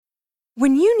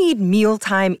When you need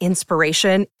mealtime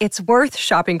inspiration, it's worth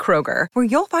shopping Kroger, where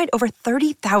you'll find over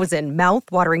 30,000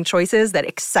 mouth-watering choices that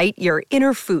excite your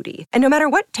inner foodie. And no matter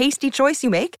what tasty choice you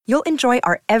make, you'll enjoy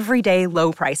our everyday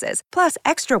low prices, plus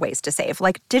extra ways to save,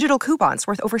 like digital coupons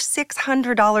worth over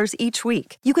 $600 each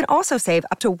week. You can also save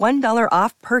up to $1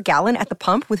 off per gallon at the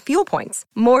pump with fuel points.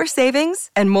 More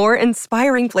savings and more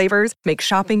inspiring flavors make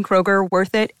shopping Kroger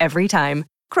worth it every time.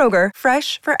 Kroger,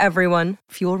 fresh for everyone.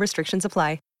 Fuel restrictions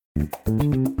apply.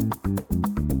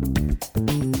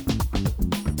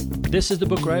 This is the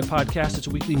Book Riot Podcast. It's a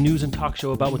weekly news and talk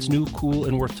show about what's new, cool,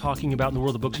 and worth talking about in the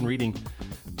world of books and reading.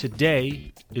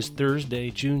 Today is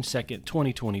Thursday, June 2nd,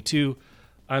 2022.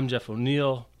 I'm Jeff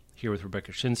O'Neill, here with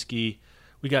Rebecca Schinsky.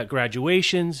 We got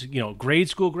graduations, grade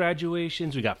school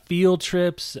graduations. We got field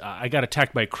trips. I got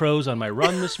attacked by crows on my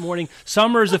run this morning.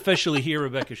 Summer is officially here,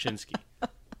 Rebecca Schinsky.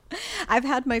 I've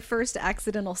had my first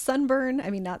accidental sunburn. I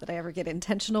mean, not that I ever get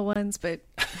intentional ones, but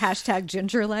hashtag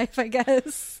ginger life, I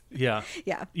guess. Yeah.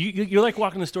 Yeah. You're like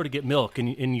walking to the store to get milk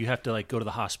and you have to go to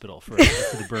the hospital for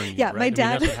the burn. Yeah, right? my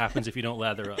dad. That's what happens if you don't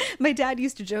lather up. My dad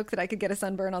used to joke that I could get a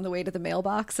sunburn on the way to the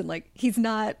mailbox, and he's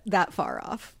not that far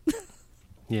off.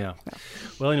 Yeah.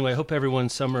 Well, anyway, I hope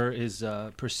everyone's summer is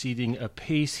proceeding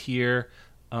apace here.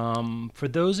 For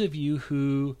those of you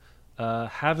who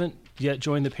haven't yet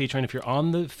joined the Patreon, if you're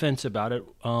on the fence about it,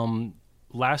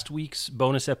 last week's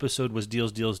bonus episode was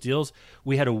Deals, Deals, Deals.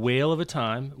 We had a whale of a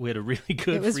time. We had a really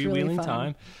good freewheeling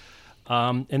time.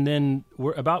 And then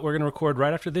we're going to record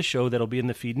right after this show that'll be in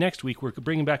the feed next week. We're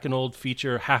bringing back an old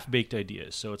feature, Half-Baked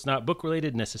Ideas. So it's not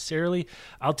book-related necessarily.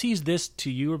 I'll tease this to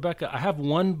you, Rebecca. I have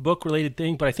one book-related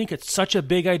thing, but I think it's such a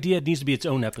big idea it needs to be its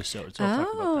own episode. So I'll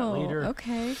talk about that later.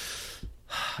 Okay.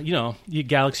 You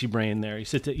galaxy brain there. You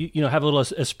sit to, have a little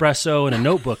espresso and a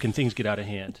notebook and things get out of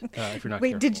hand if you're not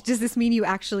careful. Does this mean you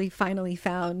actually finally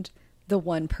found the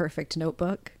one perfect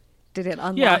notebook? Did it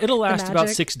unlock? Yeah, it'll last about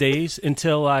 6 days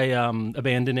until I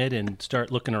abandon it and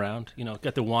start looking around.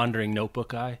 Got the wandering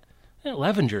notebook eye.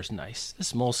 Lavenger's nice.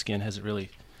 This Moleskine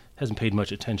hasn't paid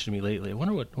much attention to me lately. I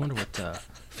wonder what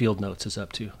Field Notes is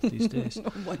up to these days.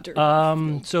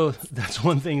 So that's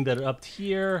one thing that up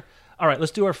here. All right,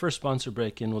 let's do our first sponsor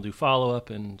break, and we'll do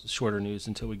follow-up and shorter news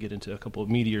until we get into a couple of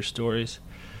meatier stories.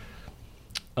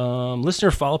 Listener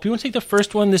follow-up. You want to take the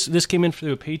first one? This came in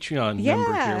through a Patreon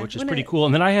member here, which is pretty cool.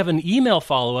 And then I have an email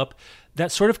follow-up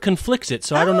that sort of conflicts it.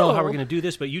 So I don't know how we're going to do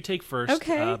this, but you take first.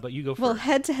 Okay. But you go first. Well,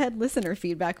 head-to-head listener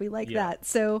feedback. We like that.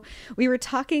 So we were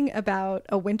talking about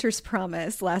A Winter's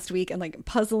Promise last week and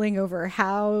puzzling over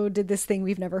how did this thing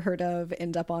we've never heard of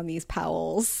end up on these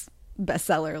Powell's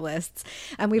bestseller lists.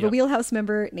 And we have a Wheelhouse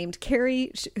member named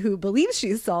Carrie who believes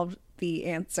she's solved the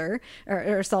answer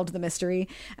or solved the mystery,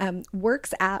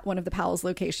 works at one of the Powell's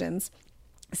locations,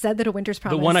 said that A Winter's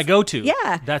Promise... The one I go to.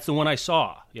 Yeah. That's the one I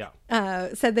saw. Yeah.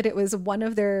 Said that it was A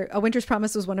Winter's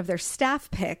Promise was one of their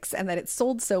staff picks and that it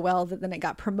sold so well that then it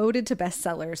got promoted to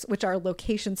bestsellers, which are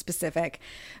location specific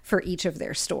for each of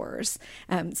their stores.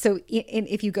 So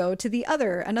if you go to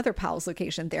another Powell's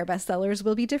location, their bestsellers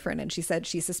will be different. And she said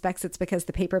she suspects it's because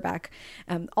the paperback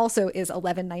also is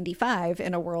 $11.95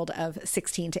 in a world of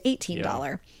 $16 to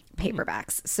 $18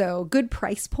 paperbacks. So good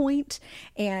price point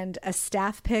and a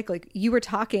staff pick. You were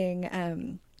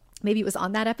talking... maybe it was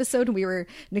on that episode and we were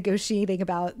negotiating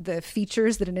about the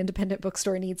features that an independent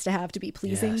bookstore needs to have to be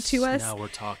pleasing to us. Now we're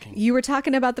talking. You were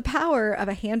talking about the power of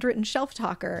a handwritten shelf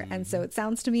talker. And so it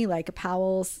sounds to me like a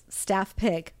Powell's staff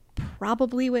pick,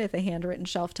 probably with a handwritten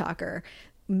shelf talker,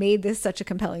 made this such a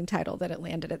compelling title that it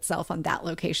landed itself on that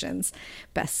location's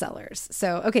bestsellers.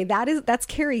 So, okay, that's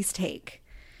Carrie's take.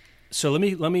 So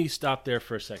let me stop there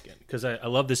for a second because I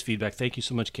love this feedback. Thank you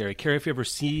so much, Carrie. Carrie, if you ever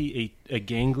see a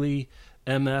gangly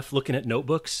MF looking at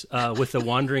notebooks with a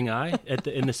wandering eye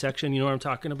in the section, you know what I'm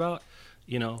talking about?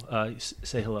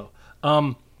 Say hello.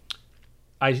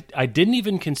 I didn't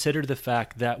even consider the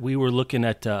fact that we were looking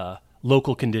at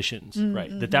local conditions, right?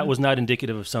 That was not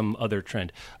indicative of some other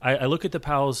trend. I look at the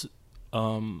Powell's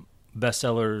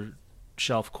bestseller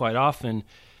shelf quite often,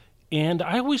 and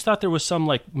I always thought there was some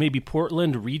maybe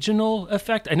Portland regional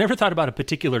effect. I never thought about a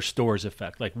particular store's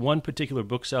effect. One particular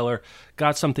bookseller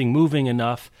got something moving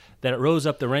enough that it rose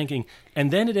up the ranking,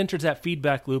 and then it enters that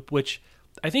feedback loop, which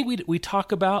I think we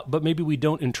talk about, but maybe we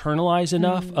don't internalize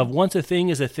enough of once a thing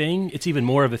is a thing, it's even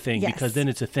more of a thing because then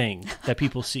it's a thing that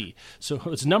people see. So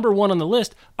it's number one on the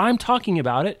list. I'm talking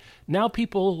about it. Now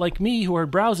people like me who are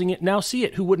browsing it now see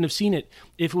it, who wouldn't have seen it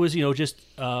if it was, just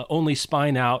only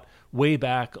spine out way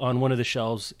back on one of the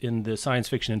shelves in the science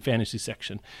fiction and fantasy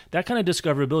section. That kind of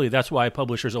discoverability, that's why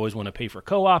publishers always want to pay for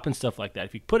co-op and stuff like that.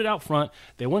 If you put it out front,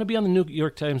 they want to be on the New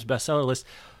York Times bestseller list.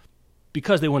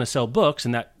 because they want to sell books,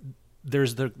 and that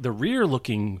there's the rear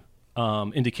looking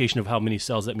indication of how many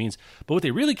sales that means. But what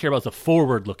they really care about is the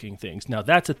forward-looking things. Now,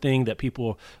 that's a thing that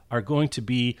people are going to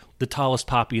be the tallest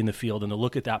poppy in the field, and they'll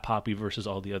look at that poppy versus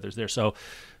all the others there. So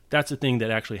that's a thing that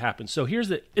actually happens. So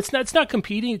here's it's not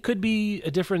competing. It could be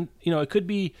a different, it could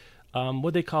be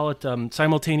what they call it,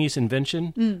 simultaneous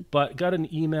invention. But got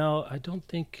an email. I don't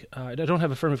think, I don't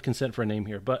have affirmative consent for a name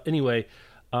here. But anyway,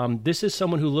 this is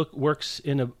someone who works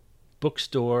in a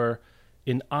bookstore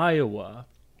in Iowa,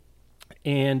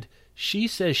 and she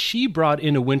says she brought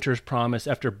in A Winter's Promise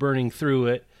after burning through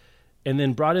it, and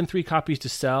then brought in 3 copies to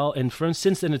sell. And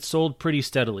since then, it's sold pretty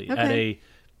steadily at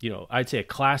I'd say a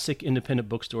classic independent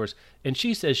bookstores. And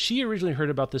she says she originally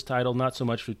heard about this title, not so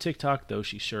much through TikTok, though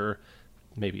she's sure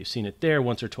maybe you've seen it there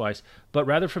once or twice, but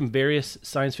rather from various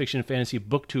science fiction and fantasy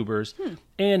booktubers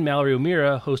and Mallory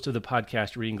O'Meara, host of the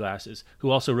podcast Reading Glasses, who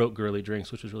also wrote Girly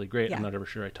Drinks, which was really great. Yeah. I'm not ever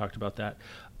sure I talked about that.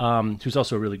 Who's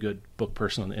also a really good book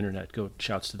person on the internet. Go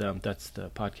shouts to them. That's the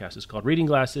podcast is called Reading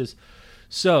Glasses.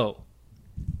 So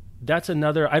that's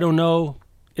another, I don't know.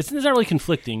 It's not really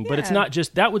conflicting, but it's not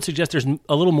just, that would suggest there's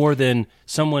a little more than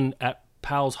someone at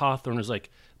Powell's Hawthorne is like,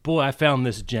 boy, I found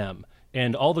this gem.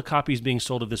 And all the copies being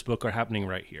sold of this book are happening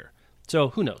right here. So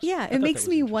who knows? Yeah, it makes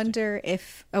me wonder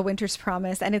if A Winter's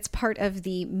Promise, and it's part of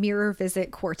the Mirror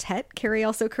Visit Quartet, Carrie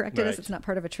also corrected us, it's not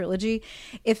part of a trilogy,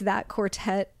 if that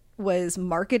quartet was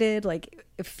marketed, like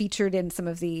featured in some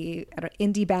of the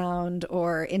IndieBound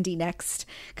or Indie Next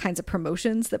kinds of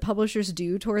promotions that publishers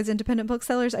do towards independent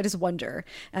booksellers. I just wonder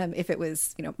if it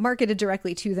was, marketed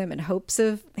directly to them in hopes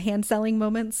of hand selling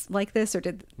moments like this, or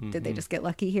did they just get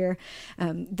lucky here?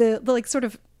 The like sort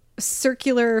of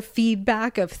circular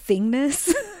feedback of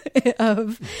thingness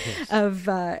of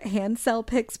hand sell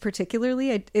picks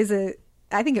particularly is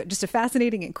I think just a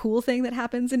fascinating and cool thing that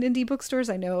happens in indie bookstores.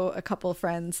 I know a couple of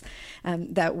friends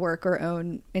that work or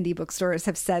own indie bookstores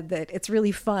have said that it's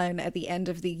really fun at the end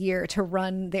of the year to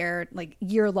run their like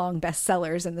year-long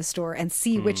bestsellers in the store and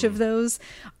see which of those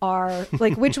are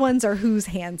like which ones are whose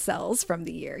hand sells from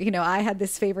the year. I had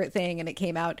this favorite thing and it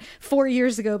came out 4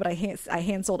 years ago, but I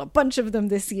hand sold a bunch of them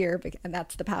this year, and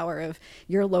that's the power of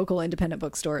your local independent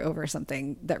bookstore over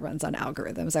something that runs on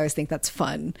algorithms. I always think that's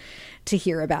fun to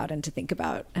hear about and to think about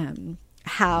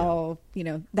how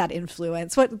that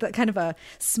influence, what the kind of a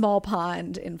small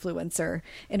pond influencer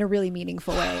in a really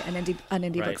meaningful way an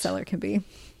indie bookseller can be,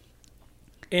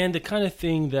 and the kind of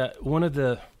thing that one of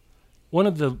the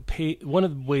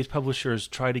ways publishers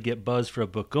try to get buzz for a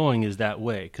book going is that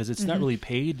way, because it's not really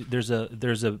paid. There's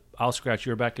a I'll scratch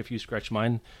your back if you scratch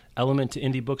mine element to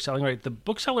indie book selling, right? The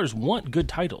booksellers want good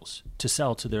titles to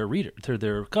sell to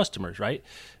their customers, right?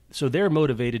 So they're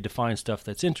motivated to find stuff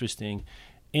that's interesting,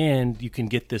 and you can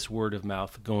get this word of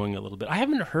mouth going a little bit. I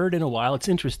haven't heard in a while. It's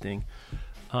interesting.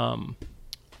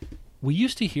 We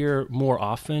used to hear more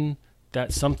often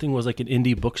that something was like an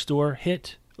indie bookstore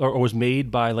hit or was made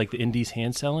by like the indies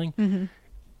hand selling.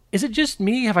 Is it just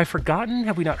me? Have I forgotten?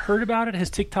 Have we not heard about it? Has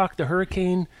TikTok, the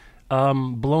hurricane,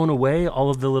 blown away all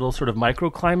of the little sort of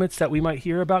microclimates that we might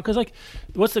hear about? Because like,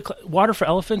 what's the Water for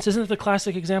Elephants? Isn't it the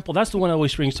classic example? That's the one that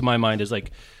always springs to my mind, is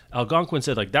like Algonquin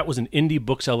said, like that was an indie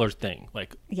bookseller thing.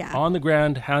 Like on the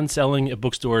ground, hand selling at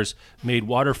bookstores made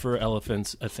Water for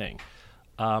Elephants a thing.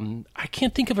 I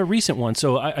can't think of a recent one.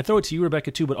 So I throw it to you, Rebecca,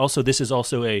 too, but also this is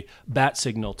also a bat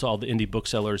signal to all the indie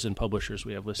booksellers and publishers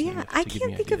we have listening. Yeah, I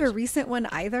can't think of a recent one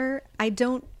either. I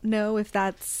don't know if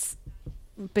that's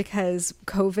because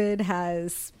COVID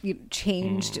has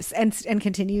changed and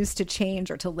continues to change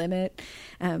or to limit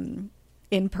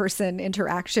in-person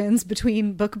interactions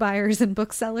between book buyers and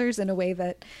booksellers in a way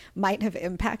that might have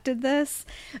impacted this.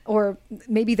 Or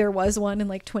maybe there was one in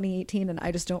like 2018 and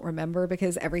I just don't remember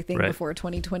because everything before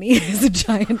 2020 is a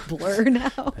giant blur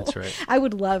now. That's right. I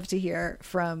would love to hear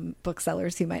from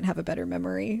booksellers who might have a better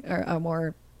memory or a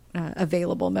more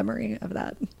available memory of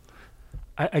that.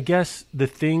 I guess the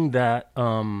thing that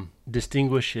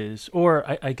distinguishes, or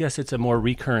I guess it's a more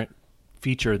recurrent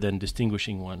feature than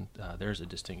distinguishing one. There's a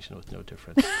distinction with no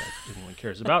difference that anyone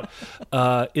cares about.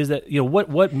 Is that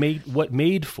what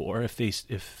made for,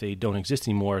 if they don't exist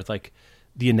anymore, like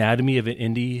the anatomy of an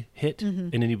indie hit,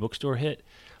 an indie bookstore hit,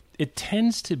 it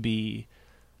tends to be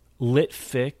lit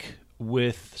fic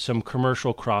with some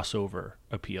commercial crossover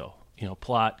appeal.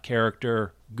 Plot,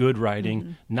 character, good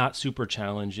writing, not super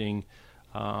challenging,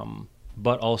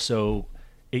 but also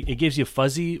it gives you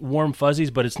warm fuzzies,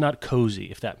 but it's not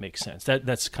cozy, if that makes sense.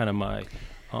 That's kind of my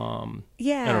I don't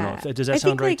know. Does that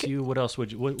sound right to you? What else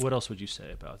would you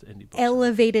say about the indie book?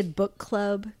 Elevated book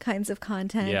club kinds of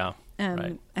content. Yeah.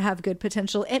 Have good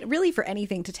potential. And really for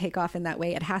anything to take off in that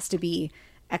way, it has to be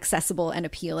accessible and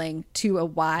appealing to a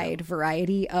wide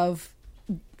variety of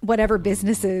whatever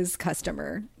business's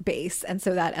customer base. And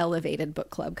so that elevated book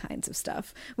club kinds of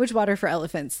stuff, which Water for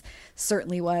Elephants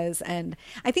certainly was. And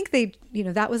I think they,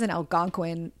 that was an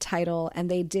Algonquin title,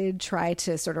 and they did try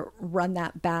to sort of run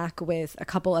that back with a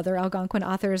couple other Algonquin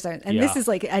authors. And this is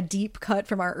like a deep cut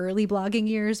from our early blogging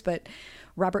years, but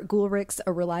Robert Goulrich's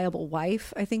A Reliable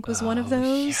Wife, I think, was one of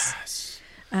those. Yes.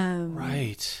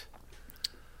 Right.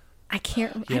 I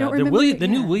don't remember. The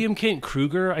new William Kent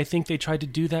Kruger, I think they tried to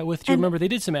do that with. Do you remember? They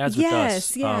did some ads with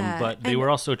us. But they were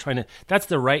also trying to, that's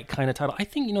the right kind of title. I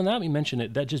think, now that we mention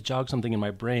it, that just jogged something in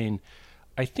my brain.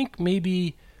 I think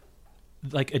maybe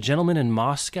like A Gentleman in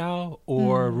Moscow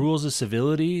or Rules of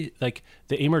Civility, like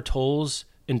the Amor Tolls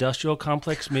industrial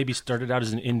complex maybe started out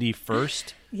as an indie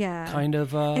first kind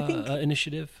of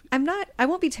initiative. I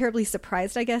won't be terribly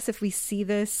surprised, I guess, if we see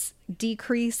this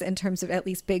decrease in terms of at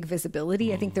least big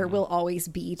visibility. I think there will always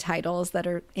be titles that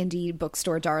are indie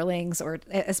bookstore darlings, or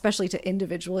especially to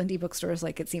individual indie bookstores,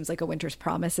 like it seems like A Winter's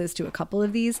Promise is to a couple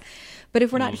of these. But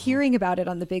if we're not hearing about it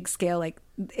on the big scale, like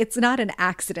it's not an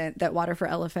accident that Water for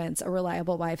Elephants, A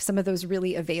Reliable Wife, some of those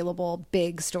really available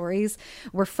big stories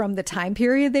were from the time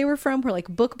period they were from, where like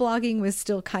book blogging was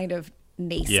still kind of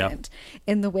nascent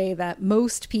in the way that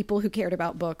most people who cared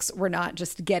about books were not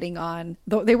just getting on,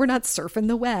 though they were not surfing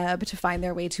the web to find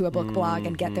their way to a book blog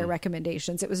and get their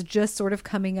recommendations. It was just sort of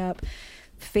coming up.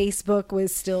 Facebook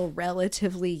was still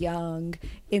relatively young.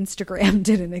 Instagram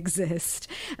didn't exist.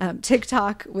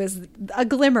 TikTok was a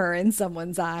glimmer in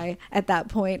someone's eye at that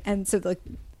point. And so the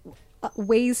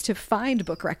ways to find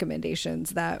book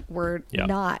recommendations that were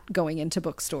not going into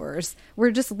bookstores were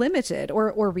just limited,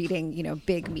 or reading,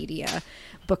 big media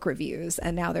book reviews.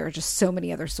 And now there are just so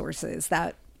many other sources.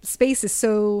 That space is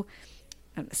so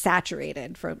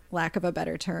saturated, for lack of a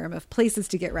better term, of places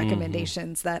to get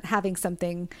recommendations, that having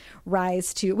something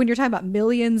rise to, when you're talking about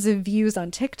millions of views on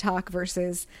TikTok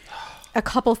versus a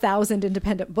couple thousand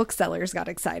independent booksellers got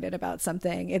excited about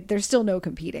something, there's still no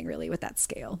competing really with that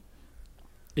scale.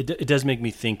 It does make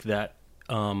me think that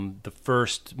the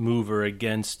first mover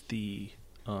against the,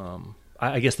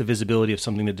 I guess, the visibility of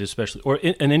something that did especially, or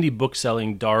an indie book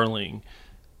selling darling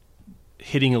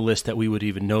hitting a list that we would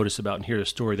even notice about and hear a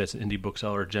story that's an indie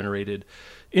bookseller generated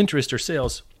interest or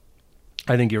sales.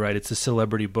 I think you're right. It's a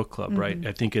celebrity book club, right?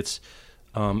 I think it's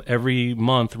every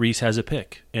month Reese has a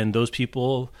pick, and those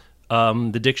people,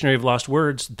 the Dictionary of Lost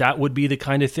Words, that would be the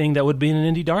kind of thing that would be in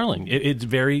an indie darling. It's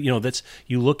very, that's,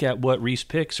 you look at what Reese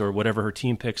picks or whatever her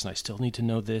team picks, and I still need to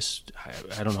know this.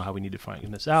 I don't know how we need to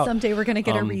find this out. Someday we're going to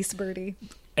get a Reese birdie.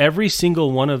 Every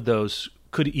single one of those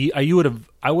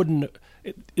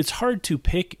it's hard to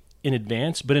pick in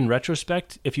advance, but in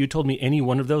retrospect, if you told me any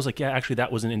one of those, like, actually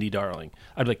that was an indie darling,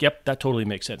 I'd be like, yep, that totally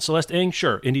makes sense. Celeste Ng,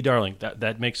 sure, indie darling,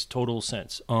 that makes total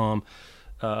sense.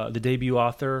 The debut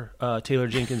author, Taylor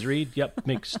Jenkins Reid, yep,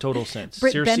 makes total sense.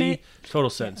 Britt Bennett, total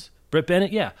sense. Yeah. Britt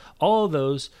Bennett, yeah, all of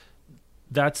those.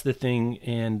 That's the thing,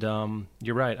 and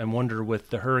you're right. I wonder, with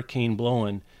the hurricane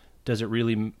blowing, does it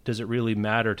really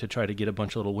matter to try to get a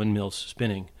bunch of little windmills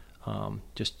spinning?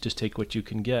 Just take what you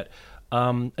can get.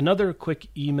 Another quick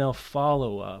email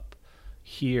follow-up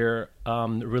here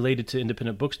related to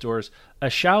independent bookstores. A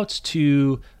shouts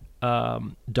to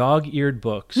Dog-Eared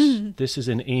Books. This is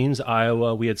in Ames,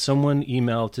 Iowa. We had someone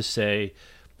email to say,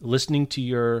 listening to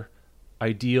your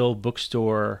ideal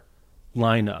bookstore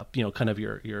lineup, kind of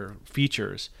your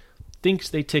features, thinks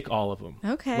they tick all of them.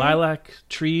 Okay. Lilac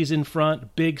trees in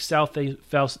front, big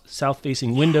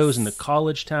south-facing windows in the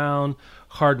college town,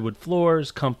 hardwood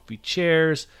floors, comfy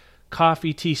chairs,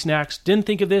 coffee, tea, snacks. Didn't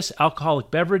think of this.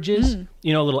 Alcoholic beverages, a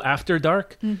little after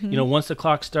dark. Once the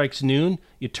clock strikes noon,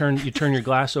 you turn your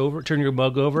glass over, turn your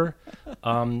mug over,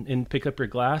 and pick up your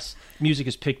glass. Music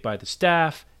is picked by the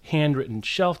staff, handwritten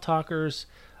shelf talkers,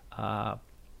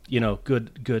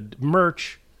 good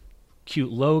merch,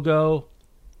 cute logo,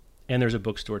 and there's a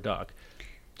bookstore dog.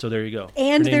 So there you go.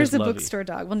 And there's a bookstore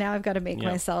dog. Well, now I've got to make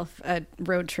myself a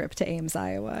road trip to Ames,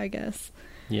 Iowa, I guess.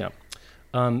 Yeah.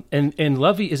 And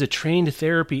Lovey is a trained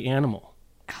therapy animal,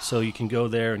 so you can go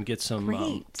there and get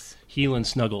some healing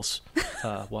snuggles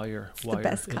while you're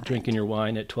drinking your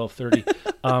wine at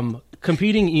 12:30.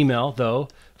 Competing email though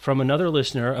from another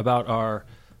listener about our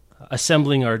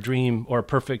assembling our dream or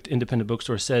perfect independent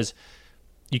bookstore says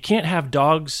you can't have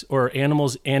dogs or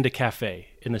animals and a cafe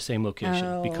in the same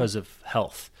location because of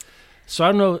health. So I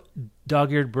don't know,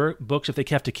 Dog-Eared Books, if they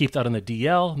have to keep that on the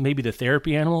DL, maybe the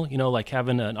therapy animal, like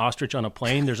having an ostrich on a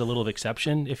plane, there's a little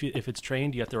exception. If it's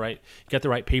trained, you got the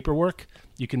right paperwork,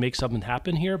 you can make something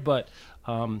happen here. But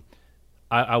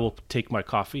I will take my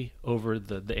coffee over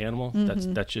the animal.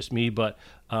 That's just me. But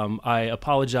I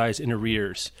apologize in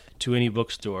arrears to any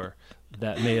bookstore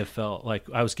that may have felt like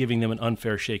I was giving them an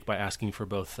unfair shake by asking for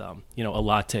both, a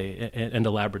latte and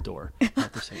a Labrador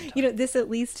at the same time. This at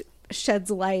least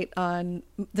sheds light on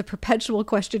the perpetual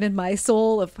question in my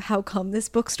soul of how come this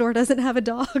bookstore doesn't have a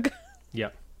dog. Yeah.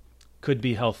 Could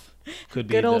be health. Could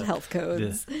be good old health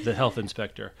codes. The health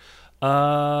inspector.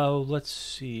 Let's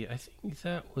see. I think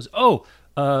that was...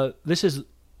 this is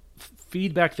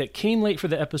feedback that came late for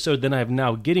the episode, then I am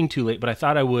now getting too late, but I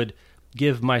thought I would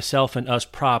give myself and us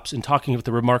props in talking about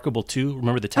the Remarkable 2.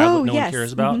 Remember the tablet no one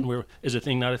cares about? And is a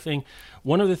thing, not a thing?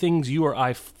 One of the things you or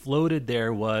I floated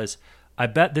there was, I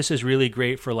bet this is really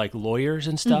great for like lawyers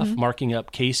and stuff, marking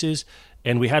up cases.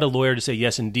 And we had a lawyer to say,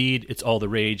 yes, indeed, it's all the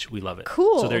rage. We love it.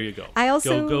 Cool. So there you go. I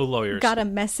also go lawyers. Got a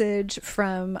message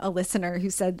from a listener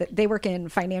who said that they work in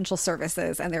financial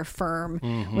services and their firm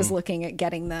was looking at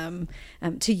getting them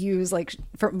to use like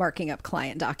for marking up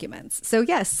client documents. So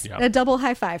yes, a double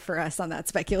high five for us on that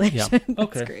speculation. Yeah. That's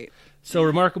Okay. great. So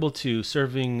Remarkable 2,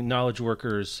 serving knowledge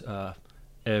workers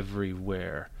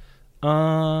everywhere.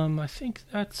 I think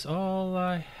that's all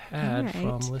I had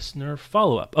from listener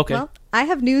follow-up. Okay. Well, I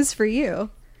have news for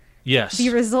you. Yes. The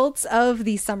results of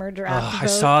the summer draft. I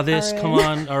saw this. Come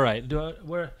on. All right. I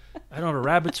don't have a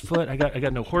rabbit's foot. I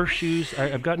got no horseshoes.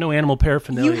 I've got no animal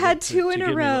paraphernalia. You had two in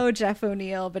a row, Jeff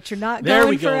O'Neill, but you're not there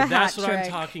going we for go. a hat That's what trick. I'm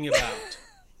talking about.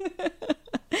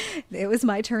 It was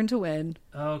my turn to win.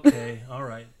 Okay. All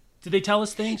right. Did they tell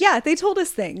us things? Yeah, they told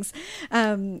us things.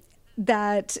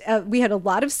 That we had a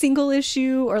lot of single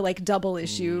issue or like double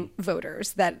issue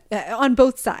voters that on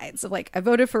both sides. Like I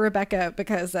voted for Rebecca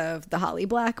because of the Holly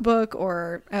Black book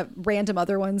or random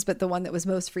other ones, but the one that was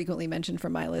most frequently mentioned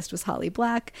from my list was Holly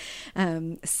Black.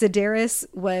 Sedaris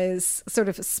was sort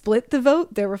of split the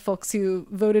vote. There were folks who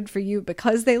voted for you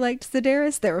because they liked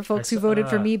Sedaris. There were folks who voted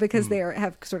for me because they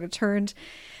have sort of turned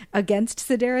against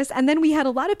Sedaris. And then we had a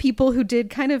lot of people who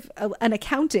did kind of an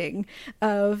accounting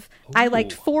of I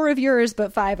liked 4 of yours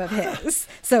but 5 of his.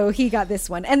 So he got this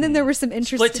one. And then there were some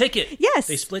interesting split ticket. Yes.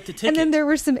 They split the ticket. And then there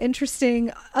were some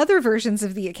interesting other versions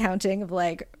of the accounting of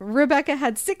like Rebecca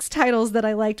had 6 titles that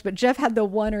I liked, but Jeff had the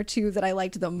 1 or 2 that I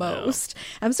liked the most.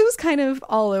 So it was kind of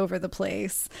all over the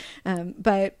place.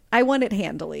 But I won it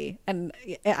handily. And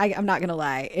I'm not going to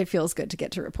lie, it feels good to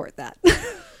get to report that.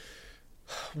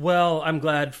 Well, I'm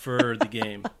glad for the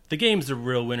game. The game's the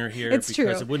real winner here. It's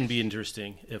because true. It wouldn't be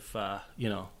interesting if,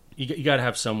 you got to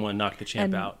have someone knock the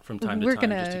champ out from time to time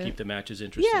just to keep the matches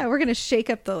interesting. Yeah, we're going to shake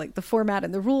up the format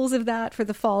and the rules of that for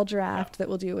the fall draft that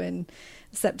we'll do in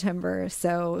September.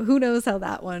 So who knows how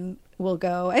that one will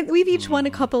go. And we've each won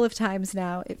a couple of times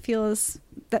now. It feels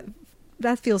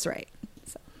that feels right.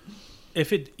 So.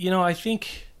 If it, I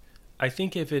think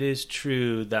if it is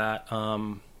true that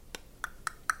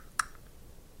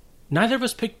neither of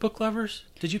us picked Book Lovers.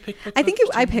 Did you pick Book Lovers? I think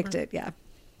I picked it. Yeah.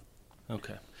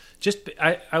 Okay.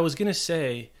 I was going to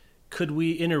say, could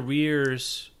we in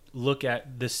arrears look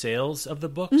at the sales of the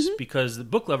books? Because the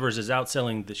Book Lovers is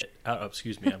outselling the shit.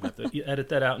 Excuse me, I'm going to have to edit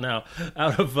that out now.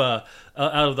 Out of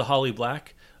the Holly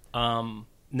Black.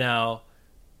 Now,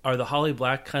 are the Holly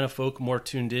Black kind of folk more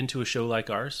tuned into a show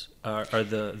like ours? Are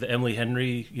the Emily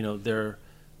Henry, they're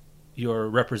your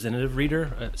representative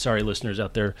reader? Sorry, listeners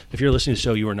out there. If you're listening to the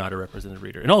show, you are not a representative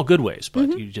reader. In all good ways,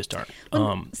 but you just aren't.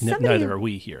 Neither are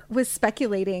we here. Was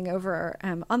speculating over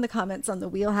on the comments on the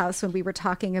Wheelhouse when we were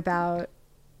talking about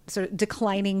sort of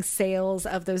declining sales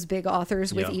of those big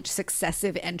authors with each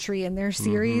successive entry in their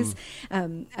series,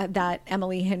 that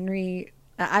Emily Henry...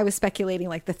 I was speculating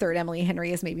like the third Emily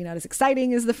Henry is maybe not as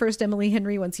exciting as the first Emily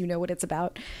Henry once you know what it's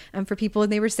about for people.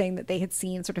 And they were saying that they had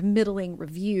seen sort of middling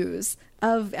reviews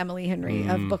of Emily Henry,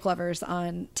 of Book Lovers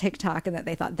on TikTok, and that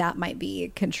they thought that might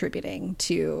be contributing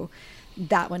to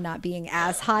that one not being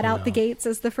as hot out the gates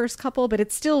as the first couple, but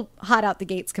it's still hot out the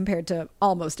gates compared to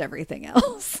almost everything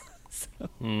else.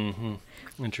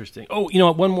 Interesting. Oh,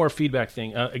 one more feedback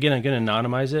thing. Again, I'm going to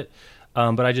anonymize it.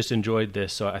 But I just enjoyed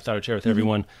this, so I thought I'd share with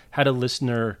everyone. Had a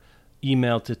listener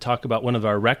email to talk about one of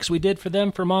our recs we did for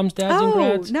them for moms, dads, and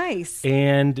grads. Oh, nice.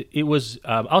 And it was,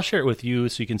 I'll share it with you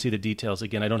so you can see the details.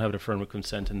 Again, I don't have it affirmative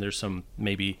consent, and there's some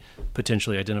maybe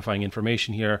potentially identifying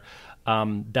information here.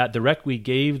 That the rec we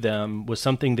gave them was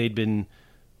something they'd been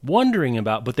wondering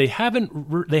about, but they hadn't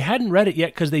read it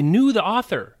yet because they knew the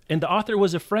author, and the author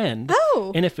was a friend.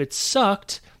 Oh. And if it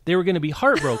sucked, they were going to be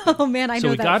heartbroken. Oh, man, I know that So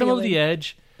we got them over feeling. the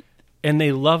edge. And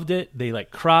they loved it. They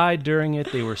cried during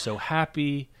it. They were so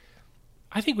happy.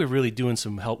 I think we're really doing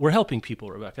some help. We're helping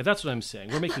people, Rebecca. That's what I'm saying.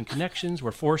 We're making connections.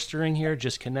 We're fostering here.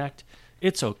 Just connect.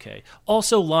 It's okay.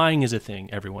 Also, lying is a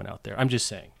thing, everyone out there. I'm just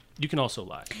saying. You can also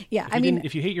lie. Yeah,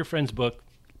 if you hate your friend's book,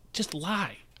 just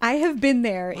lie. I have been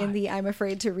there in the I'm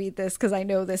afraid to read this because I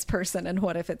know this person and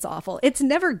what if it's awful. It's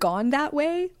never gone that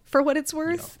way for what it's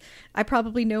worth. I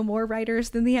probably know more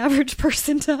writers than the average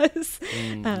person does.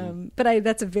 But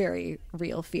that's a very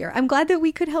real fear. I'm glad that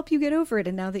we could help you get over it.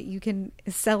 And now that you can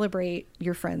celebrate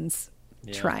your friend's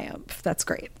triumph, that's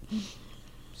great.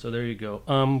 So there you go.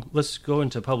 Let's go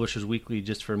into Publishers Weekly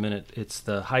just for a minute. It's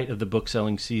the height of the book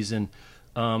selling season.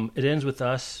 It ends with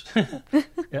us.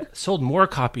 Sold more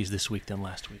copies this week than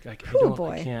last week. I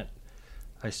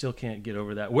still can't get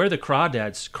over that. Where the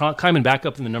Crawdads climbing back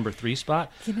up in the number 3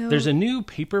 spot. There's a new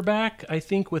paperback, I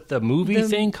think, with the movie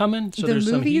thing coming. So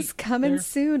there's movie's coming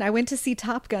soon. I went to see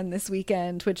Top Gun this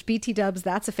weekend, which BT dubs,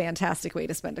 that's a fantastic way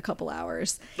to spend a couple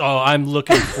hours. Oh, I'm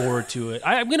looking forward to it.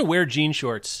 I'm going to wear jean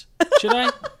shorts. Should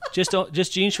I?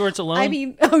 Just jean shorts alone? I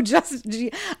mean,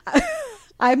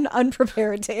 I'm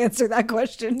unprepared to answer that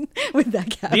question with that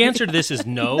caveat. The answer to this is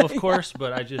no, of course,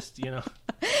 but I just, the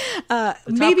Top Gun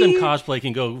cosplay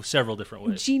can go several different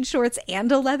ways. Jean shorts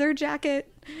and a leather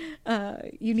jacket.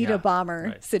 You need a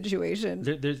bomber situation.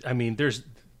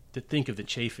 Think of the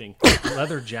chafing.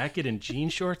 Leather jacket and jean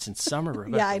shorts in summer,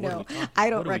 Rebecca. Yeah, I know. I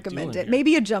don't recommend it.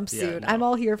 Maybe a jumpsuit. Yeah, no. I'm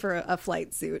all here for a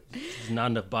flight suit. There's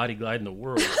not enough body glide in the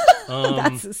world.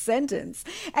 That's a sentence.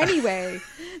 Anyway,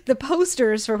 the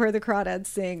posters for Where the Crawdads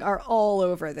Sing are all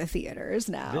over the theaters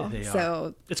now. They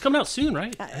are. It's coming out soon,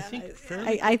 right?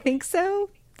 I think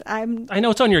so. I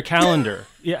know it's on your calendar.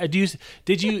 Yeah. Did you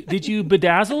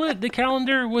bedazzle it, the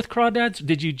calendar with Crawdads?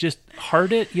 Did you just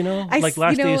heart it? Like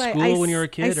last day of school when you were a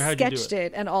kid, or how'd you do it? I sketched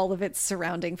it and all of its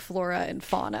surrounding flora and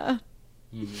fauna.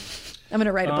 I'm going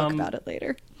to write a book about it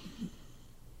later.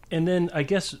 And then I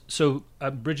guess so.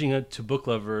 Bridging it to book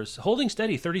lovers, holding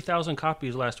steady, 30,000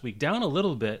 copies last week, down a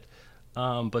little bit.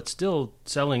 But still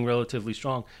selling relatively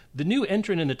strong. The new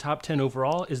entrant in the top 10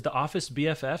 overall is The Office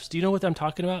BFFs. Do you know what I'm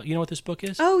talking about? You know what this book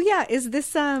is? Oh, yeah. Is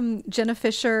this Jenna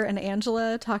Fisher and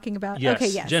Angela talking about? Yes. Okay,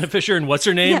 yes. Jenna Fisher and what's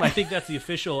her name? Yeah. I think that's the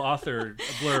official author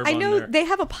blurb. I know on there. They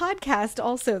have a podcast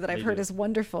also that I've heard is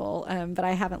wonderful, but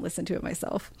I haven't listened to it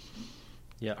myself.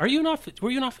 Yeah. Were you an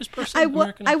Office person? I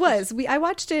was. I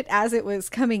watched it as it was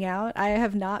coming out. I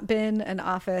have not been an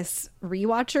Office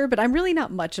rewatcher, but I'm really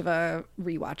not much of a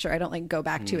rewatcher. I don't go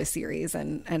back to a series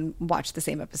and watch the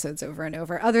same episodes over and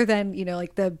over, other than,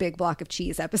 like the big block of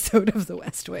cheese episode of The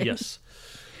West Wing. Yes.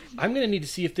 I'm going to need to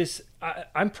see if this,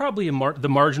 I'm probably the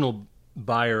marginal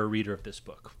buyer or reader of this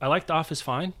book. I like The Office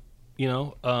fine,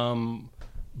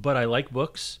 but I like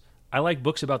books. I like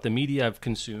books about the media I've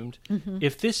consumed. Mm-hmm.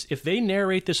 If they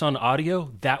narrate this on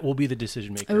audio, that will be the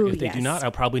decision maker. Ooh, if they do not,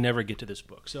 I'll probably never get to this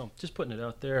book. So just putting it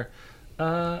out there.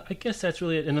 I guess that's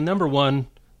really it. And the number 1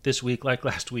 this week, like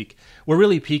last week, we're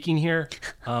really peaking here.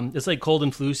 It's like cold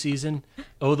and flu season.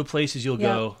 Oh, the places you'll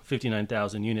go,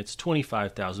 59,000 units,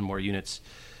 25,000 more units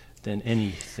than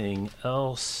anything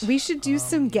else. We should do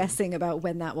some guessing about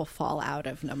when that will fall out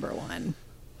of number 1.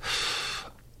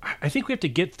 I think we have to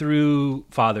get through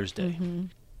Father's Day. Mm-hmm.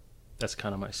 That's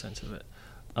kind of my sense of it.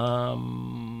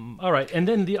 All right. And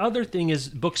then the other thing is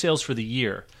book sales for the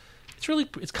year.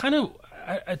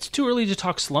 It's too early to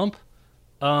talk slump,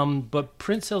 but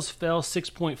print sales fell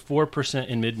 6.4%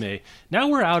 in mid-May. Now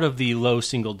we're out of the low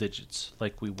single digits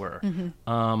like we were.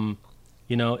 Mm-hmm.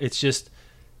 It's just,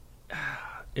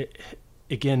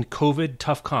 again, COVID,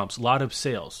 tough comps, a lot of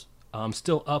sales.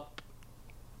 Still up,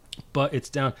 but it's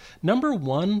down. Number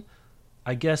 1,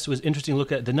 I guess, was interesting to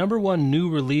look at. The number 1 new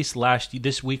release last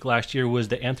year was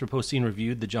the Anthropocene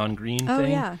Reviewed, the John Green thing. Oh,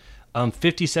 yeah.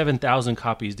 57,000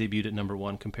 copies debuted at number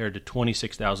 1 compared to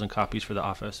 26,000 copies for the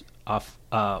Office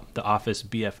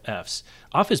BFFs.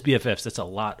 Office BFFs, that's a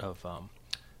lot of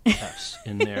Fs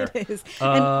in there. It is.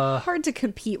 And hard to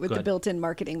compete with the built-in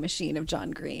marketing machine of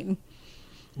John Green.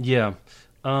 Yeah.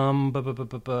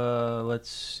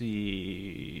 Let's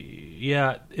see.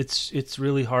 Yeah, it's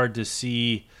really hard to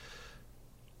see.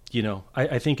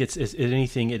 I think it's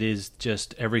anything. It is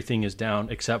just everything is down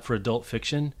except for adult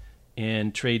fiction,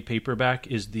 and trade paperback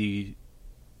is the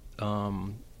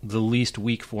least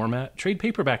weak format. Trade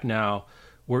paperback now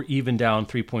we're even down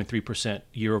 3.3%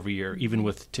 year over year, even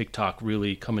with TikTok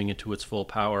really coming into its full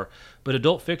power. But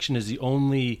adult fiction is the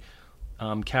only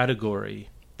category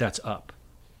that's up.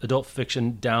 Adult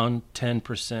fiction down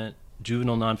 10%,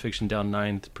 juvenile nonfiction down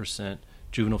 9%,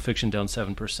 juvenile fiction down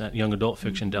 7%, young adult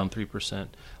fiction down 3%,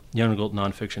 young adult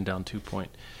nonfiction down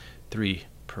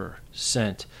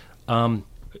 2.3%.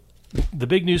 The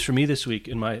big news for me this week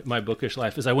in my bookish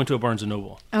life is I went to a Barnes &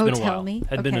 Noble. Oh, tell me.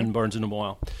 Had been in Barnes & Noble a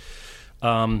while.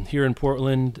 here in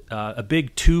Portland. A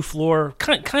big 2-floor,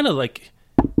 kind of like,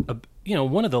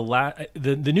 one of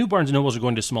the new Barnes & Nobles are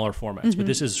going to smaller formats, but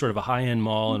this is sort of a high-end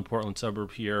mall in Portland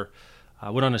suburb here.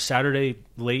 Went on a Saturday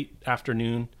late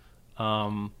afternoon.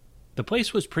 The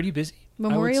place was pretty busy.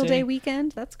 Memorial Day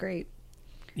weekend? That's great.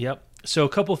 Yep. So a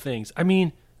couple things. I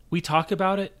mean, we talk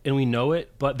about it and we know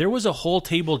it, but there was a whole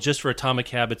table just for Atomic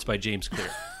Habits by James Clear.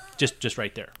 just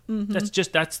right there. That's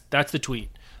the tweet.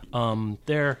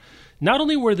 There, not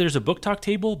only were there's a book talk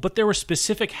table, but there were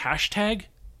specific hashtag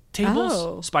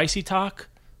tables, spicy talk,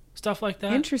 stuff like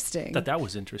that. Interesting. That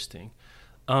was interesting.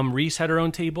 Reese had her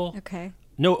own table. Okay.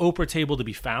 No Oprah table to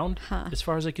be found, as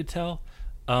far as I could tell.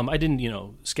 I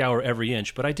didn't, scour every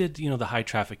inch, but I did, the high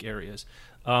traffic areas.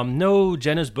 No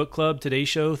Jenna's Book Club Today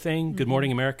Show thing, Good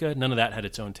Morning America. None of that had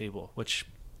its own table, which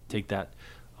take that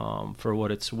for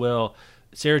what it's will.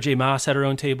 Sarah J. Maas had her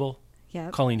own table.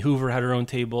 Yep. Colleen Hoover had her own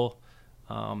table.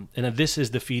 And then this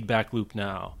is the feedback loop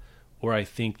now, where I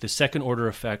think the second order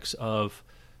effects of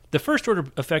the first order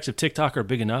effects of TikTok are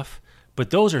big enough, but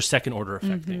those are second order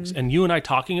effect things. And you and I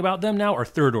talking about them now are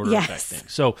third order effect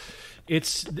things. So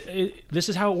this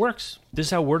is how it works. This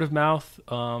is how word of mouth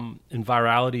and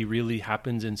virality really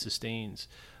happens and sustains.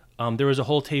 There was a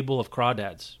whole table of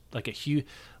crawdads, like a huge,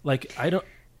 I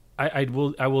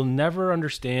will never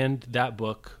understand that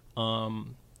book.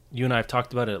 You and I have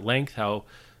talked about it at length, how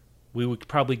we would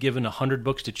probably given 100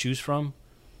 books to choose from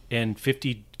and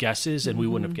 50 guesses, and we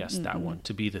wouldn't have guessed that one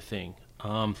to be the thing.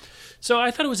 So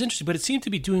I thought it was interesting, but it seemed to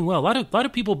be doing well. A lot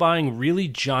of people buying really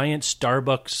giant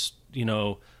Starbucks,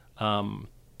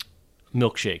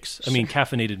 milkshakes. I mean,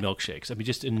 caffeinated milkshakes. I mean,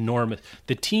 just enormous.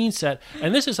 The teen set,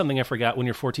 and this is something I forgot when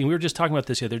you're 14. We were just talking about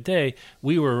this the other day.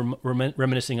 We were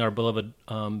reminiscing our beloved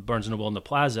Barnes & Noble in the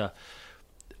Plaza.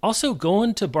 Also,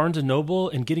 going to Barnes & Noble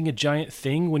and getting a giant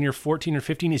thing when you're 14 or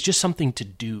 15 is just something to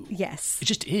do. Yes. It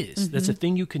just is. That's a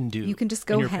thing you can do. You can just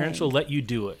go hang. And your hang. parents will let you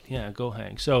do it. Yeah, go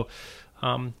hang. So,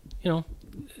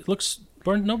 it looks,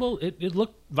 Barnes & Noble, it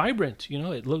looked vibrant. They've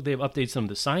updated some of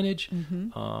the signage.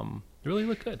 It really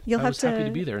looked good. I was happy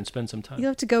to be there and spend some time. You'll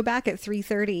have to go back at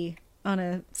 3:30 on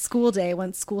a school day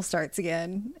once school starts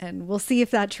again, and we'll see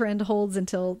if that trend holds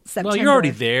until September. Well, you're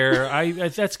already there.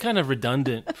 That's kind of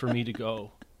redundant for me to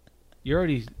go. You're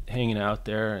already hanging out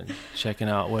there and checking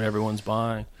out what everyone's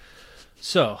buying.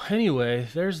 So anyway,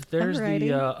 there's the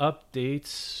updates.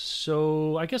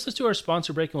 So I guess let's do our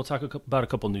sponsor break and we'll talk about a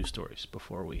couple news stories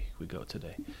before we go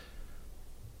today.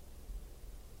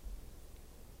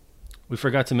 We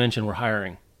forgot to mention we're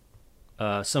hiring.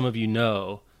 Some of you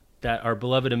know that our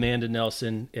beloved Amanda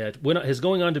Nelson is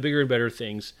going on to bigger and better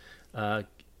things,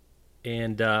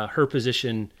 and her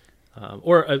position,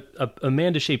 or a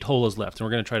Amanda-shaped hole is left, and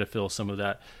we're going to try to fill some of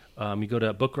that. You go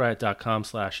to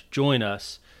bookriot.com/join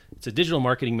us. It's a digital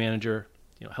marketing manager.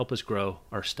 Help us grow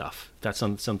our stuff. If that's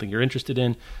something you're interested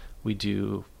in. We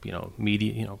do,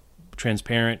 media,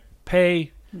 transparent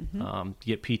pay. You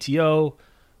get PTO.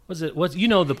 What's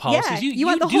the policies? Yeah, you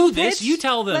want the do whole this. pitch? You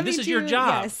tell them this is your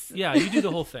job. Yes. Yeah, you do the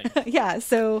whole thing. Yeah,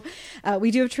 so we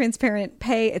do have transparent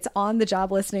pay. It's on the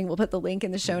job listing. We'll put the link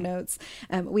in the show notes.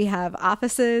 We have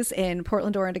offices in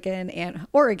Portland, Oregon, and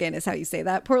Oregon is how you say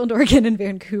that. Portland, Oregon, and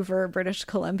Vancouver, British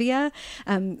Columbia.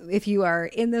 If you are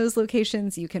in those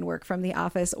locations, you can work from the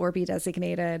office or be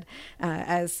designated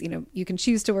as, you can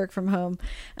choose to work from home.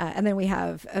 And then we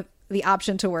have the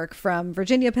option to work from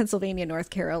Virginia, Pennsylvania, North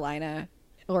Carolina,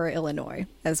 or Illinois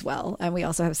as well. And we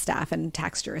also have staff and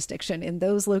tax jurisdiction in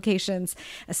those locations.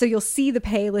 So you'll see the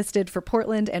pay listed for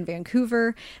Portland and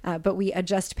Vancouver, but we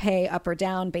adjust pay up or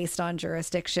down based on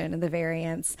jurisdiction and the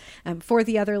variance for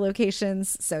the other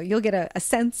locations. So you'll get a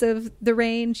sense of the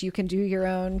range. You can do your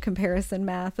own comparison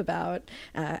math about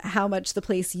how much the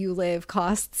place you live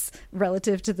costs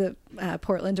relative to the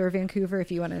Portland or Vancouver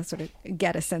if you want to sort of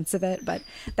get a sense of it. But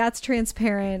that's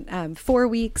transparent. 4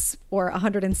 weeks or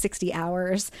 160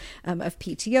 hours of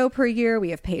PTO per year.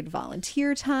 We have paid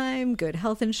volunteer time, good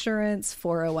health insurance,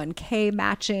 401k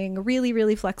matching, really,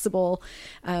 really flexible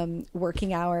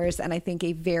working hours, and I think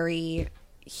a very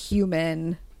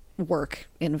human work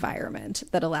environment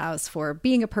that allows for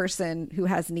being a person who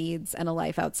has needs and a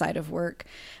life outside of work,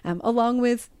 along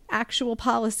with actual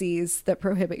policies that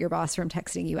prohibit your boss from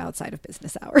texting you outside of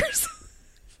business hours.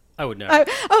 I would never.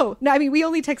 No, I mean, we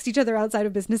only text each other outside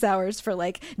of business hours for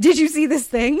did you see this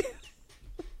thing?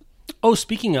 Oh,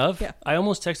 speaking of, yeah. I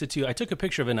almost texted to you. I took a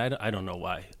picture of it, and I don't know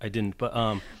why I didn't,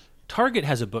 but Target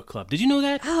has a book club. Did you know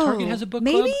that? Target has a book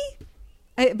club? Maybe.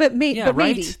 Yeah, right?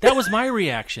 Maybe. That was my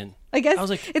reaction. I guess I was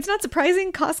like, it's not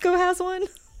surprising Costco has one.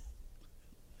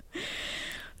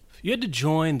 You had to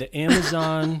join the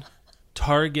Amazon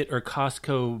Target or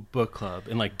Costco book club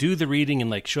and like do the reading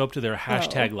and like show up to their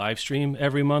hashtag live stream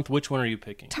every month, which one are you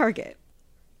picking? Target.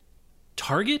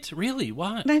 Target? Really?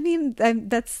 Why? I mean,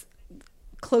 that's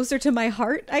closer to my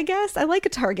heart, I guess. I like a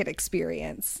Target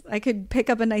experience. I could pick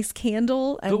up a nice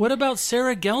candle. But what about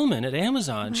Sarah Gelman at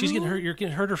Amazon? She's getting hurt. You're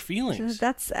getting hurt her feelings.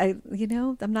 I'm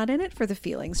not in it for the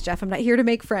feelings, Jeff. I'm not here to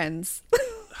make friends.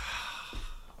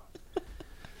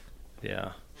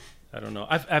 Yeah. I don't know.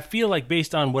 I feel like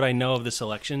based on what I know of the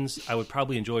selections, I would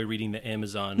probably enjoy reading the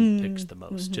Amazon picks the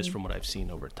most, just from what I've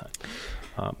seen over time.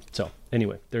 So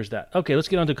anyway, there's that. Okay, let's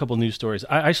get on to a couple news stories.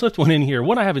 I slipped one in here,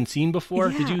 one I haven't seen before.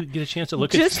 Yeah. Did you get a chance to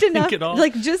look just at enough, it all?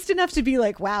 like just enough to be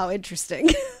like, wow, interesting.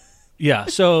 Yeah.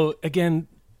 So again,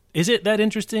 is it that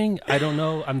interesting? I don't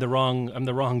know. I'm the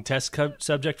wrong test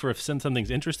subject for if something's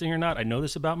interesting or not. I know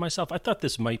this about myself. I thought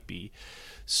this might be.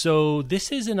 So this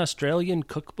is an Australian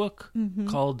cookbook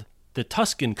called the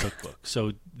Tuscan Cookbook.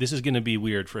 So this is going to be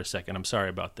weird for a second. I'm sorry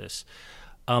about this.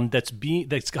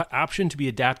 That's got option to be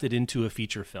adapted into a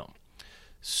feature film.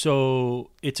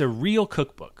 So it's a real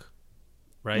cookbook,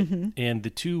 right? And the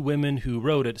two women who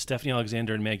wrote it, Stephanie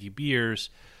Alexander and Maggie Beers,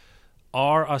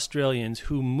 are Australians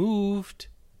who moved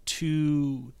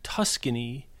to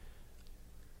Tuscany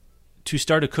to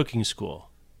start a cooking school.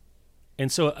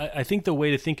 And so I think the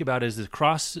way to think about it is the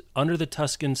cross under the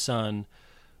Tuscan sun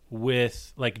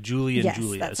with like Julie and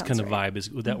Julia. That's kind of vibe is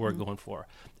that we're going for.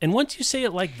 And once you say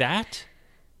it like that,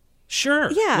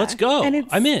 sure, let's go. And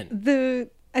I'm in.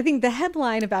 I think the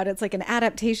headline about it's like an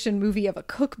adaptation movie of a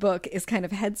cookbook is kind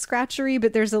of head scratchery,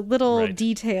 but there's a little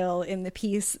detail in the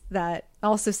piece that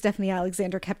also Stephanie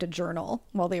Alexander kept a journal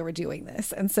while they were doing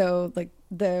this. And so like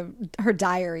her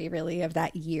diary really of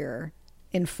that year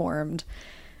informed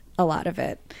a lot of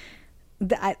it.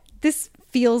 This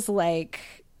feels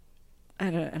like, I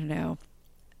don't know,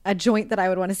 a joint that I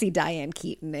would want to see Diane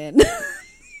Keaton in.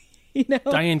 You know?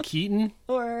 Diane Keaton?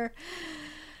 Or...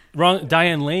 Wrong.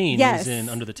 Diane Lane is in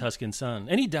Under the Tuscan Sun.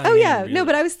 Any Diane? Oh yeah, really. No,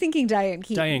 but I was thinking Diane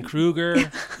Keaton. Diane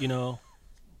Kruger, you know.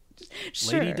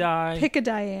 Sure. Lady Di. Pick a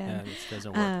Diane. Yeah, this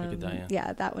doesn't work. Pick a Diane.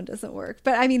 Yeah, that one doesn't work.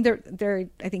 But I mean, they're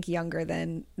I think younger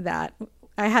than that.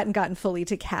 I hadn't gotten fully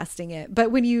to casting it,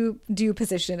 but when you do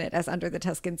position it as Under the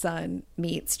Tuscan Sun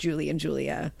meets Julie and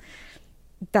Julia,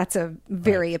 that's a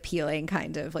very appealing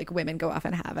kind of like women go off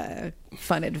and have a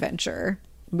fun adventure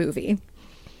movie.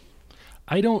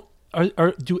 I don't.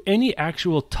 Do any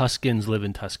actual Tuscans live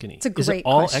in Tuscany? It's a great Is it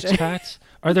all question. expats?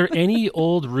 Are there any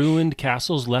old ruined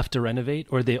castles left to renovate,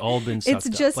 or are they all been sucked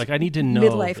It's just up? Like I need to know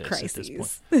midlife this crises. At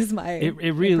this point. Is my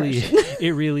it really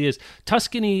it really is.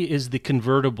 Tuscany is the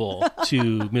convertible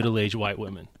to middle-aged white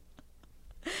women.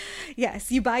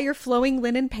 Yes, you buy your flowing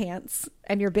linen pants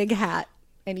and your big hat,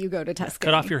 and you go to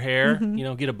Tuscany. Cut off your hair,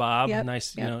 get a bob,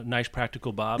 nice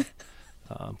practical bob.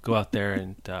 Go out there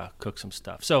and cook some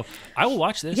stuff. So I will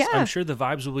watch this. Yeah. I'm sure the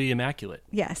vibes will be immaculate.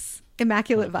 Yes,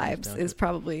 immaculate vibes is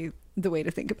probably the way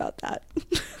to think about that.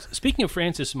 Speaking of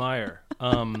Frances Meyer,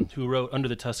 who wrote Under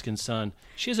the Tuscan Sun,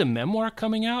 she has a memoir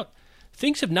coming out.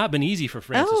 Things have not been easy for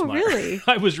Frances Meyer. Really?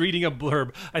 I was reading a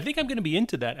blurb. I think I'm going to be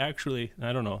into that, actually.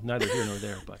 I don't know. Neither here nor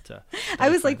there. But I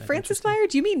was like, Frances Meyer?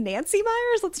 Do you mean Nancy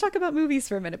Myers? Let's talk about movies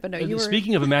for a minute. But no, you were...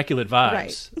 Speaking of immaculate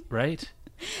vibes, right?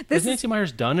 Has Nancy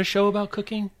Myers done a show about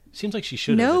cooking? Seems like she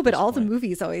should have. No, but all the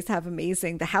movies always have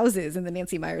the houses in the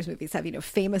Nancy Myers movies have,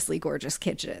 famously gorgeous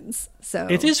kitchens. So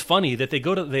it is funny that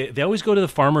they always go to the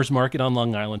farmer's market on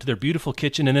Long Island to their beautiful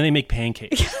kitchen and then they make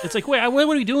pancakes. It's like, wait, what are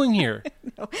we doing here?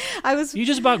 You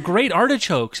just bought great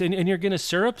artichokes and you're going to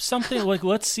syrup something? Like,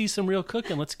 let's see some real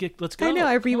cooking. Let's go. I know.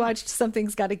 I rewatched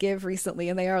Something's Gotta Give recently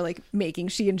and they are like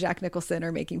she and Jack Nicholson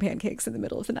are making pancakes in the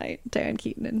middle of the night. Diane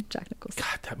Keaton and Jack Nicholson.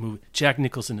 God, that movie. Jack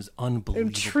Nicholson is unbelievable.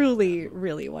 And truly,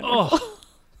 really wonderful. Oh,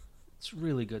 it's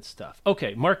really good stuff.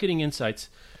 Okay, marketing insights.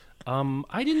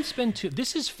 I didn't spend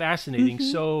this is fascinating.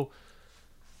 So,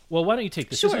 well, why don't you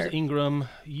take this? Sure. This was Ingram.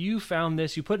 You found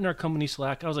this. You put in our company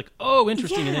Slack. I was like, oh,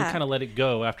 interesting, and then kind of let it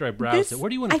go after I browsed it. Where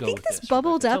do you want to go with this? I think this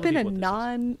bubbled up in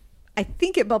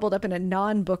it bubbled up in a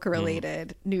non-book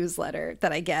related newsletter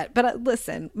that I get. But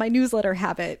listen, my newsletter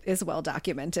habit is well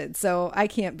documented, so I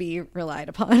can't be relied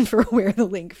upon for where the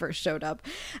link first showed up.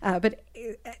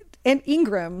 And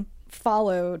Ingram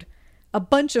followed a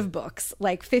bunch of books,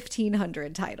 like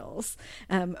 1,500 titles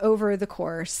over the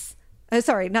course.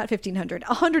 Sorry, not 1,500,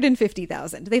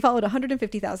 150,000. They followed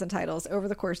 150,000 titles over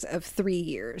the course of 3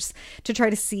 years to try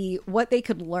to see what they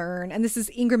could learn. And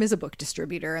Ingram is a book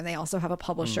distributor and they also have a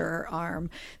publisher arm.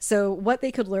 So what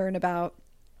they could learn about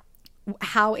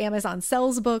how Amazon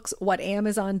sells books, what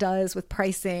Amazon does with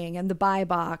pricing and the buy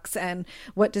box, and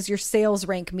what does your sales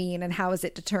rank mean and how is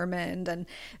it determined? And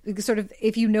sort of,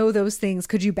 if you know those things,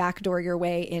 could you backdoor your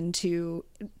way into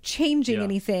changing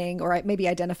anything, or maybe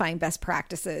identifying best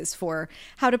practices for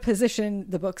how to position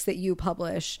the books that you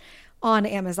publish on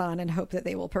Amazon and hope that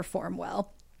they will perform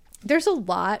well? There's a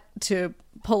lot to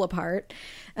pull apart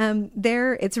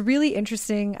there. It's really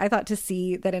interesting, I thought, to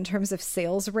see that in terms of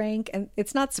sales rank, and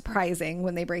it's not surprising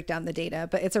when they break down the data,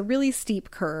 but it's a really steep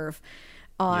curve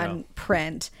on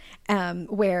print,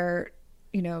 where,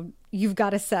 you know, you've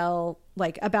got to sell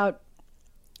like about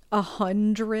a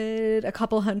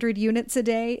couple hundred units a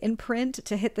day in print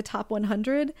to hit the top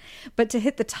 100. But to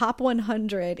hit the top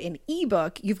 100 in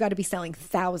ebook, you've got to be selling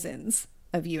thousands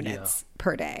of units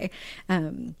per day.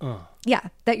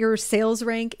 That your sales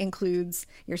rank includes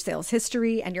your sales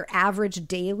history and your average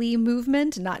daily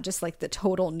movement, not just like the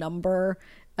total number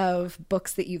of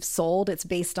books that you've sold. It's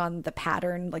based on the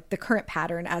pattern, like the current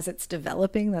pattern as it's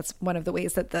developing. That's one of the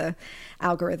ways that the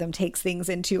algorithm takes things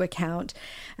into account.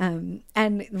 And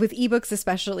with ebooks,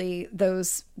 especially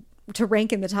those to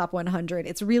rank in the top 100,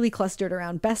 it's really clustered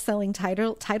around best-selling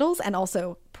titles and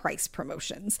also price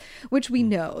promotions, which we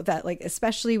know that, like,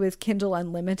 especially with Kindle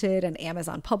Unlimited and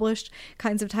Amazon published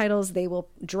kinds of titles, they will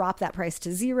drop that price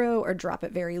to zero or drop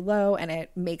it very low, and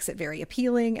it makes it very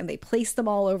appealing, and they place them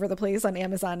all over the place on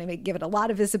Amazon and they give it a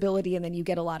lot of visibility, and then you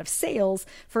get a lot of sales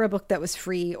for a book that was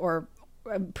free or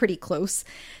pretty close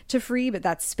to free, but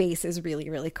that space is really,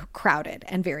 really crowded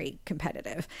and very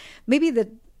competitive. Maybe the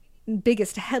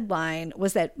biggest headline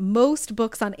was that most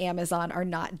books on Amazon are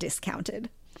not discounted.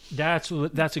 That's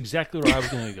exactly where I was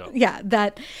going to go.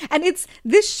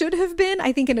 This should have been,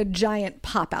 I think, in a giant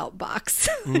pop-out box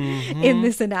in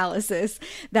this analysis,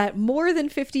 that more than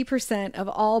 50% of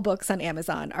all books on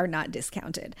Amazon are not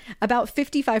discounted. About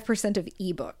 55% of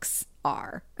ebooks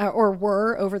are or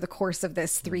were over the course of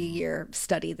this 3-year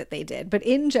study that they did. But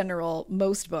in general,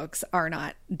 most books are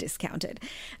not discounted.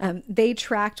 They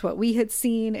tracked what we had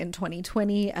seen in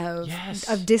 2020 of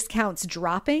discounts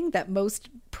dropping, that most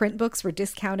print books were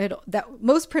discounted, that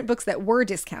most print books that were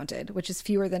discounted, which is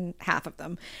fewer than half of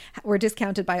them, were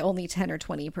discounted by only 10 or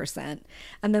 20%.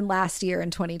 And then last year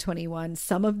in 2021,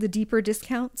 some of the deeper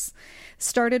discounts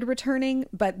started returning.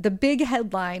 But the big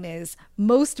headline is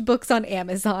most books on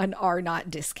Amazon are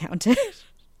not discounted.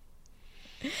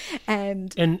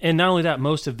 And not only that,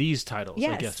 most of these titles,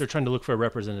 yes. I guess they're trying to look for a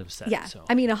representative set. Yeah, so.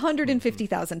 I mean,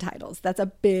 150,000 titles. That's a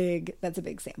big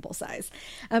sample size.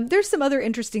 There's some other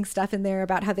interesting stuff in there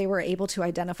about how they were able to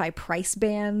identify price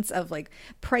bands of, like,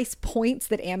 price points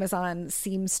that Amazon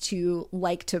seems to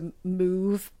like to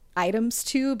move items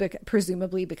to,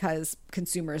 presumably because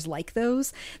consumers like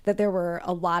those, that there were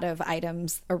a lot of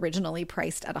items originally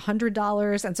priced at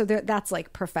 $100. And so that's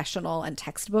like professional and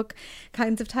textbook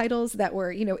kinds of titles that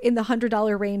were, you know, in the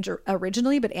 $100 range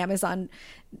originally, but Amazon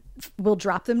will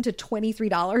drop them to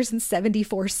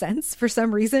 $23.74 for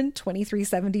some reason.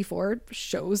 $23.74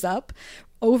 shows up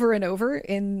over and over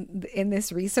in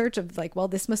this research of, like, well,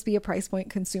 this must be a price point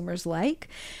consumers like.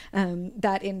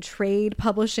 That in trade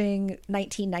publishing,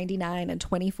 $19.99 and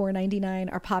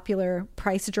 $24.99 are popular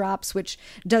price drops, which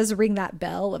does ring that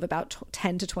bell of about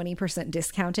 10 to 20%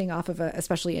 discounting off of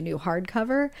especially a new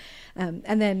hardcover.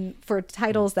 And then for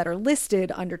titles that are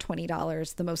listed under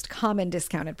 $20, the most common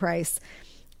discounted price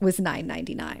was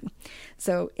 $9.99.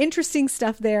 So interesting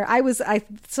stuff there. I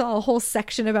saw a whole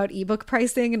section about ebook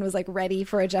pricing and was like ready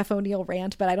for a Jeff O'Neill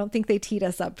rant, but I don't think they teed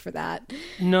us up for that.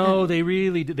 No, they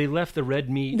really did. They left the red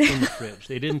meat in the fridge.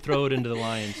 They didn't throw it into the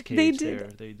lion's cage. They did. There.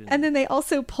 They didn't. And then they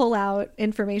also pull out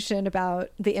information about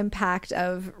the impact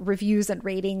of reviews and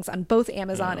ratings on both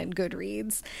Amazon and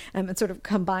Goodreads, and sort of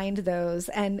combined those.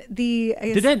 And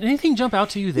did anything jump out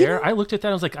to you there? I looked at that.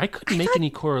 I was like, I couldn't make any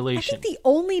correlation. I think the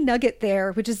only nugget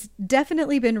there, which has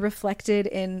definitely been reflected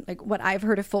in, like, what I've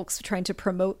heard of folks trying to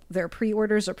promote their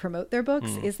pre-orders or promote their books,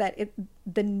 is that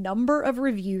the number of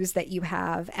reviews that you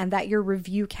have and that your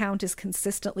review count is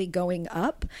consistently going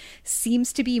up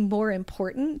seems to be more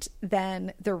important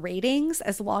than the ratings,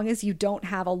 as long as you don't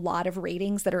have a lot of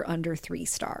ratings that are under 3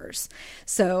 stars.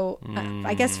 So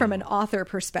I guess from an author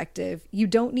perspective, you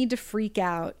don't need to freak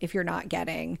out if you're not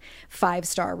getting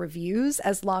 5-star reviews,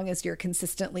 as long as you're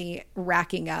consistently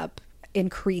racking up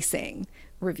increasing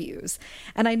reviews.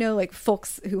 And I know, like,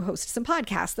 folks who host some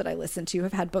podcasts that I listen to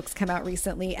have had books come out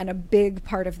recently, and a big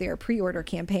part of their pre-order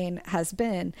campaign has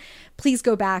been, please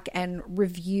go back and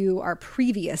review our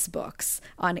previous books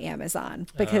on Amazon,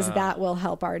 because that will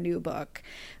help our new book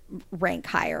rank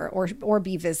higher or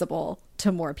be visible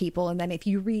to more people. And then if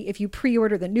you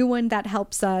pre-order the new one, that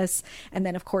helps us. And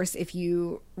then of course, if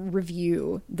you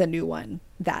review the new one,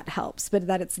 that helps. But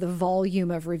that it's the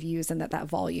volume of reviews and that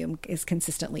volume is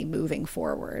consistently moving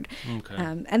forward. Okay.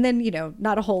 And then,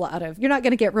 not a whole lot of, you're not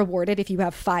going to get rewarded if you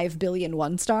have 5 billion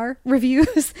 1-star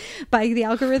reviews by the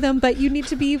algorithm, but you need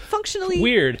to be functionally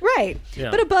weird. Right. Yeah.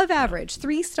 But above average,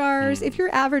 3 stars. If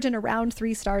you're averaging around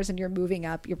 3 stars and you're moving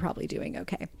up, you're probably doing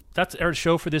okay. That's our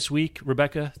show for this week.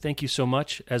 Rebecca, thank you so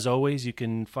much. As always, you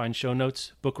can find show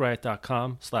notes,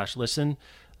 bookriot.com/listen.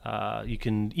 You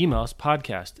can email us,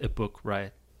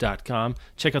 podcast@bookriot.com.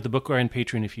 Check out the Book Riot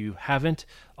Patreon if you haven't.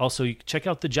 Also, you can check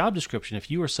out the job description. If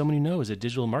you or someone you know is a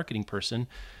digital marketing person,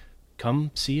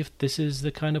 come see if this is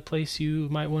the kind of place you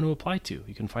might want to apply to.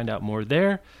 You can find out more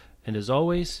there. And as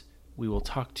always, we will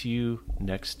talk to you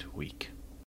next week.